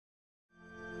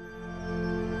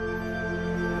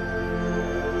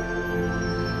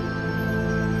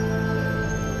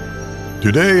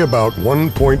Today, about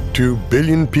 1.2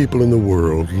 billion people in the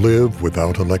world live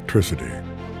without electricity.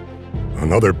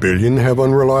 Another billion have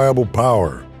unreliable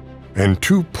power, and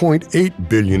 2.8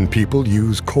 billion people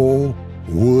use coal,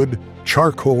 wood,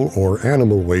 charcoal, or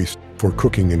animal waste for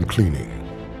cooking and cleaning.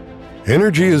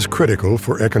 Energy is critical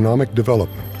for economic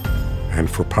development and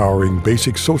for powering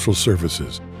basic social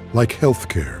services like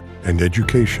healthcare and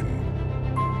education.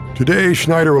 Today,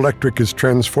 Schneider Electric is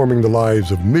transforming the lives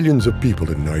of millions of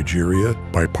people in Nigeria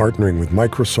by partnering with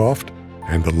Microsoft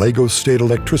and the Lagos State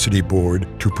Electricity Board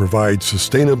to provide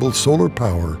sustainable solar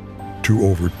power to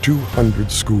over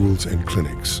 200 schools and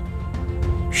clinics.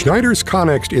 Schneider's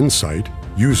Connext Insight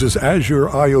uses Azure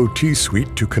IoT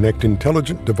Suite to connect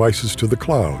intelligent devices to the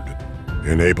cloud,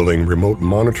 enabling remote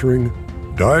monitoring,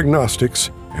 diagnostics,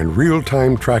 and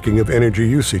real-time tracking of energy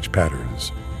usage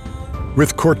patterns.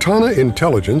 With Cortana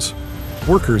Intelligence,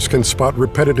 workers can spot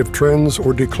repetitive trends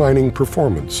or declining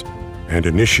performance and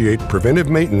initiate preventive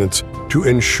maintenance to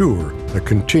ensure a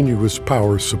continuous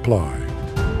power supply.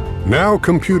 Now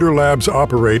computer labs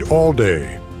operate all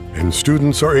day, and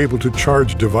students are able to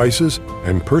charge devices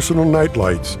and personal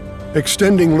nightlights,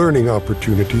 extending learning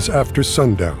opportunities after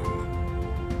sundown.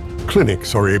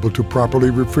 Clinics are able to properly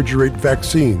refrigerate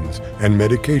vaccines and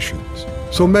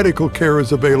medications, so medical care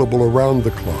is available around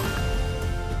the clock.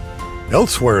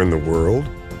 Elsewhere in the world,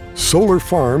 solar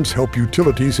farms help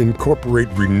utilities incorporate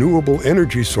renewable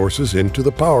energy sources into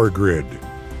the power grid.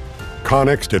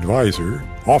 Connext Advisor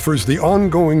offers the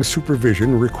ongoing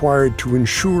supervision required to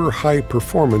ensure high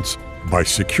performance by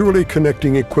securely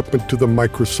connecting equipment to the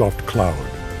Microsoft Cloud.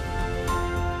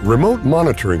 Remote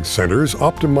monitoring centers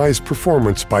optimize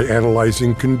performance by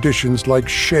analyzing conditions like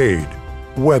shade,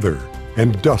 weather,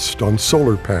 and dust on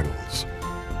solar panels.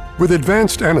 With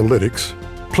advanced analytics,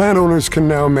 plant owners can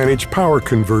now manage power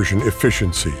conversion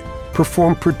efficiency,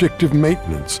 perform predictive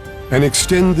maintenance, and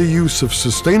extend the use of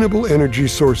sustainable energy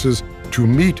sources to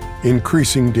meet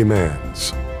increasing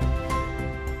demands.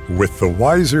 With the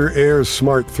Wiser Air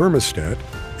Smart Thermostat,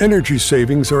 energy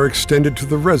savings are extended to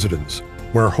the residence,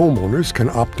 where homeowners can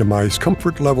optimize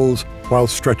comfort levels while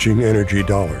stretching energy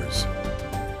dollars.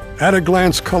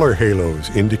 At-a-glance color halos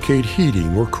indicate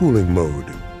heating or cooling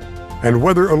mode, and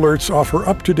weather alerts offer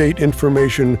up-to-date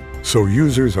information so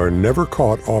users are never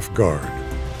caught off guard.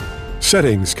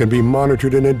 Settings can be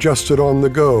monitored and adjusted on the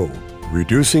go,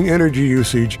 reducing energy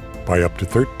usage by up to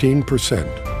 13%.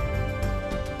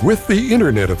 With the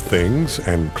Internet of Things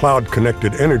and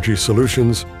cloud-connected energy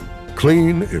solutions,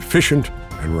 clean, efficient,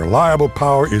 and reliable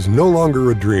power is no longer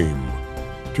a dream.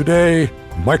 Today,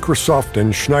 Microsoft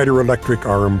and Schneider Electric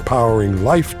are empowering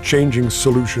life-changing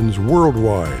solutions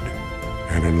worldwide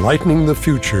and enlightening the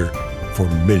future for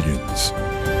millions.